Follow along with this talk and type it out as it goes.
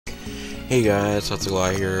Hey guys,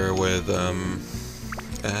 Satsugai here with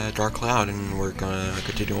Dark Cloud, and we're gonna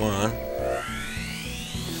continue on.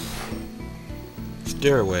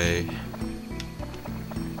 Stairway.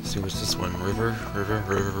 Let's see what's this one?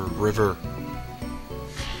 River.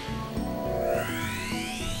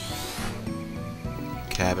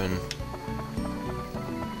 Cabin.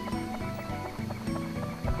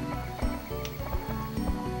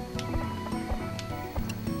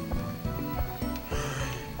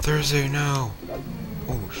 Thursday, no!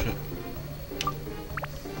 Oh shit.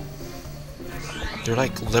 They're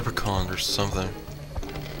like leprechauns or something.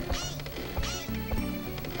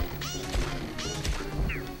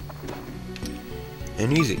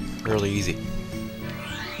 And easy. Really easy.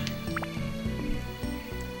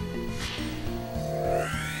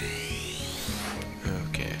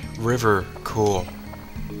 Okay. River. Cool.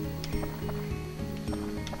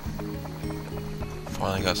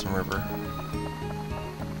 Finally got some river.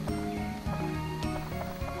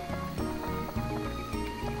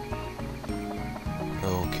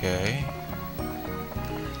 Okay.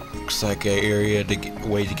 Looks like an area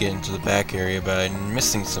way to get into the back area, but I'm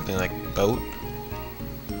missing something like boat.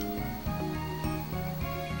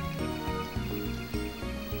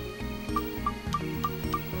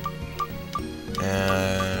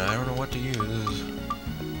 And I don't know what to use.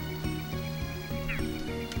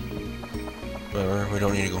 Whatever, we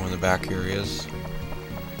don't need to go in the back areas.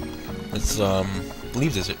 Let's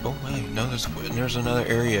leave this. Oh wait, no, there's another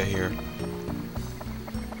area here.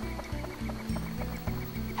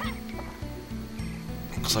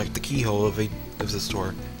 Looks like the keyhole of the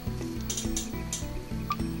store.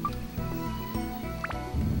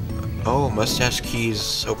 Oh, mustache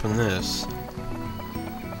keys open this.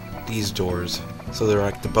 These doors. So they're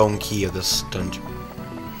like the bone key of this dungeon.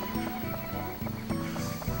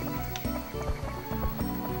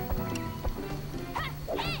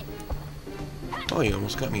 Oh, you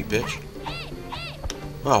almost got me, bitch.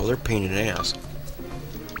 Wow, they're pain in the ass.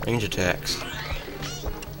 Range attacks.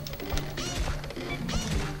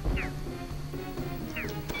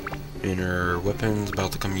 Inner weapons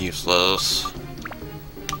about to come useless. Oh,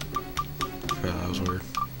 that was weird.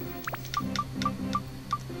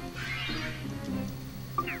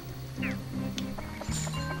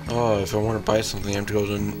 Oh, if I want to buy something, I have to go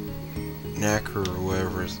to Knacker or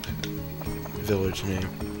whatever is the village name.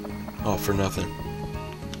 Oh, for nothing.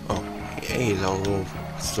 Oh, hey,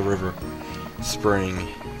 it's the river. Spring,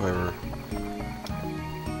 whatever.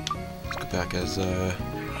 Let's go back as,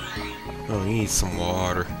 oh, he needs some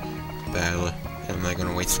water. Badly. I'm not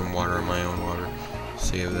gonna waste some water on my own water.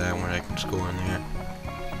 Save that when I can just go in there.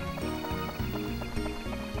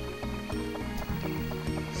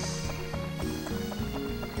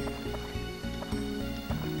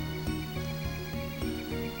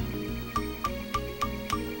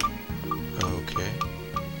 Okay.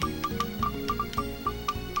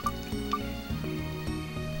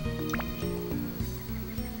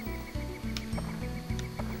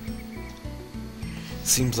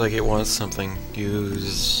 Seems like it wants something.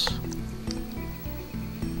 Use.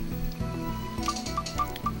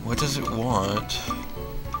 What does it want?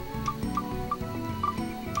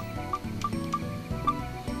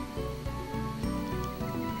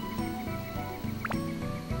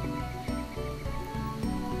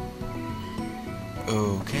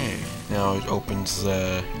 Okay. Now it opens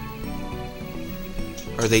the.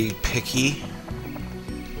 Are they picky?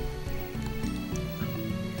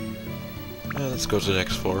 Let's go to the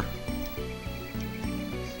next floor.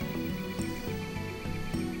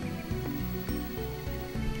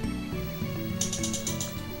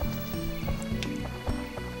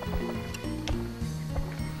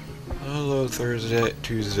 Hello,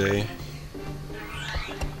 Tuesday.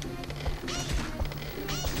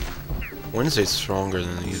 Wednesday's stronger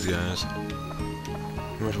than these guys. How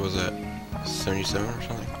much was that? 77 or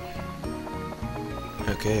something?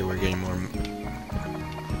 Okay, we're getting more.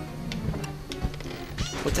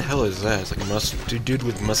 What the hell is that? It's like a dude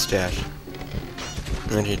with mustache.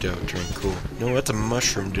 Antidote drink, cool. No, that's a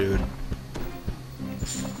mushroom, dude.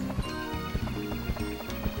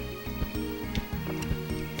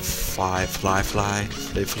 Fly.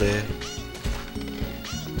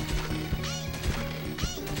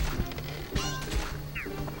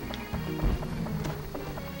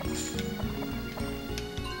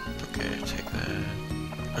 Okay, take that.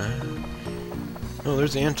 Oh,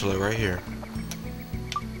 there's the antelope right here.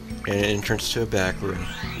 And an entrance to a back room.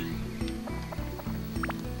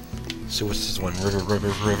 So what's this one?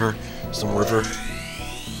 River. Some river.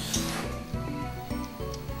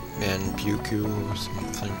 Man, Buku or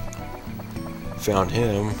something. Found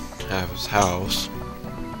him at his house.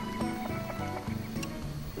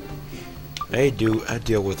 I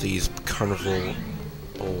deal with these carnival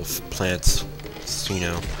old plants, you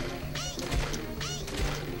know,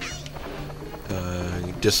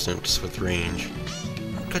 distance with range.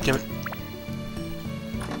 God damn it.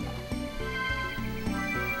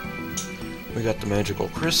 We got the magical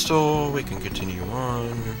crystal, we can continue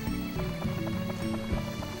on.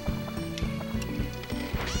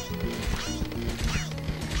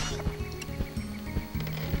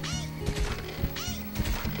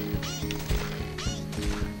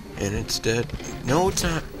 And it's dead. No, it's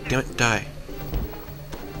not. Damn it, die.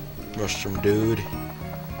 Mushroom dude.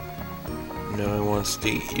 Now he wants to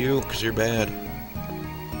eat you, because you're bad.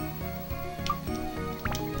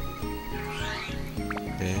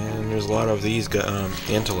 And there's a lot of these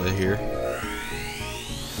Antler here.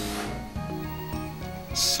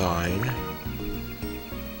 Sign.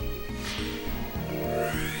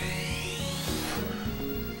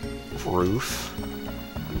 Roof.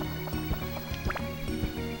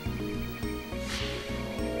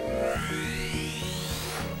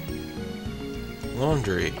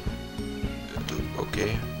 Laundry.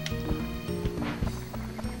 Okay.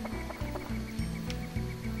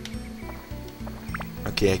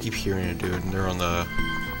 Okay, I keep hearing it, dude, and they're on the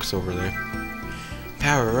books over there.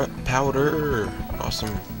 Power up, powder!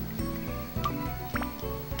 Awesome.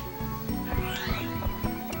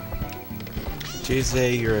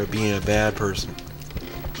 Tuesday, you're being a bad person.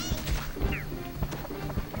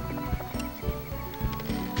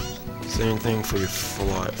 Same thing for your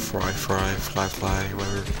fly,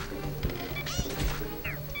 whatever.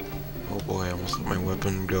 Oh boy, I almost let my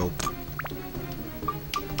weapon go.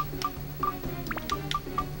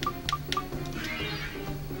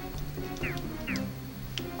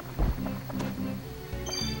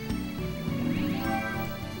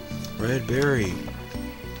 Red berry.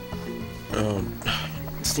 Oh,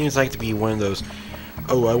 seems like to be one of those.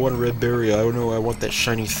 Oh, I want a red berry. I don't know. I want that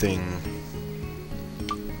shiny thing.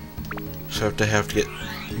 So I have to get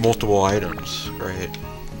multiple items, right?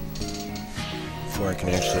 Before I can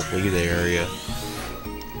actually leave the area.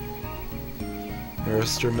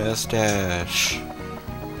 Mr. Mustache.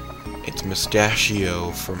 It's Mustachio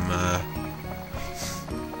from,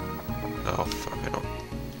 oh, fuck,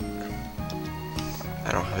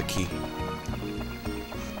 I don't have a key.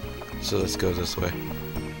 So let's go this way.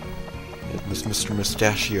 It's Mr.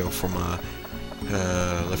 Mustachio from,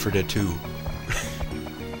 Left 4 Dead 2.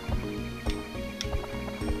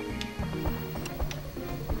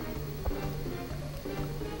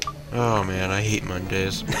 Oh man, I hate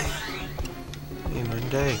Mondays. Hey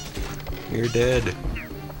Monday, you're dead.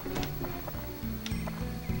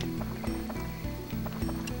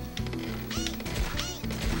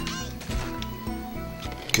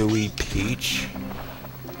 Gooey peach.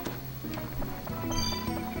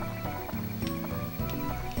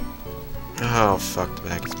 Oh fuck, the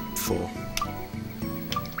bag is full.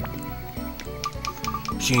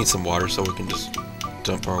 She needs some water so we can just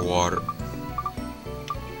dump our water.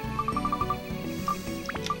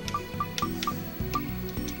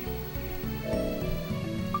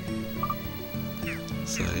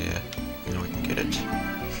 So yeah, now we can get it.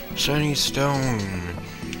 Shiny stone!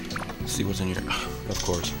 Let's see what's in here. Of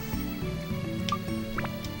course.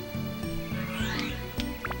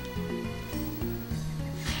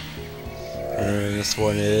 And this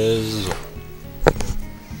one is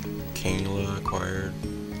Kayla acquired.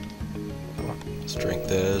 Let's drink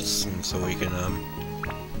this, and so we can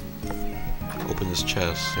open this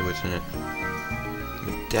chest, see what's in it.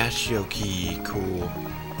 Mustachio key, cool.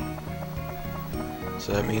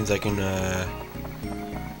 So that means I can,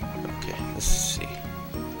 okay, let's see.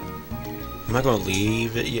 I'm not gonna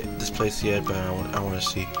leave it yet, this place yet, but I want to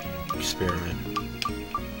see, experiment.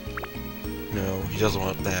 No, he doesn't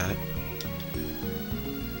want that.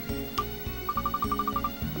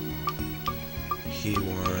 He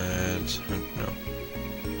wants, no.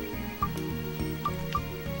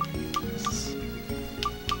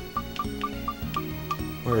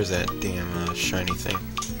 Where is that damn, shiny thing?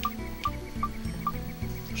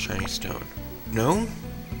 Shiny stone. No?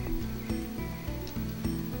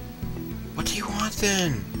 What do you want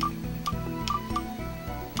then?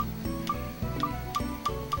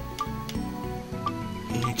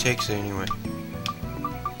 And he takes it anyway.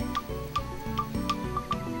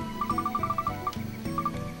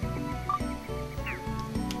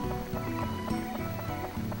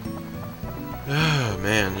 Oh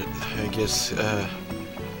man, I guess, I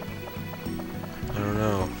don't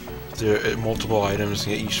know. There are multiple items,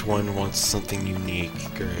 and each one wants something unique.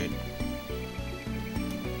 Great.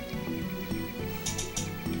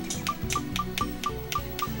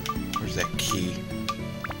 Where's that key?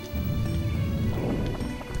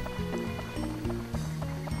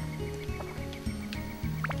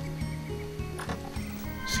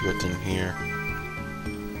 see what's in here.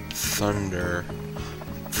 Thunder.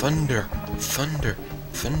 Thunder! Thunder!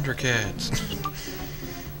 Thundercats!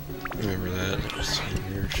 Remember that? That was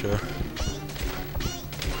a weird show.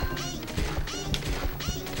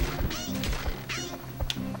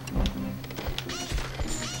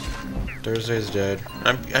 Thursday's dead.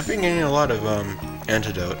 I've been getting a lot of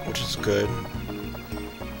antidote, which is good.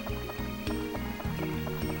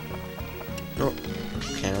 Oh,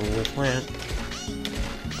 cannibal plant.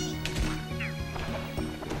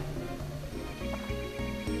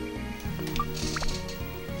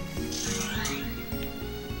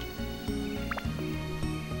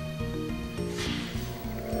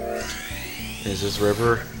 Is this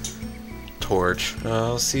river? Torch.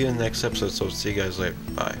 I'll see you in the next episode, so see you guys later.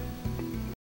 Bye.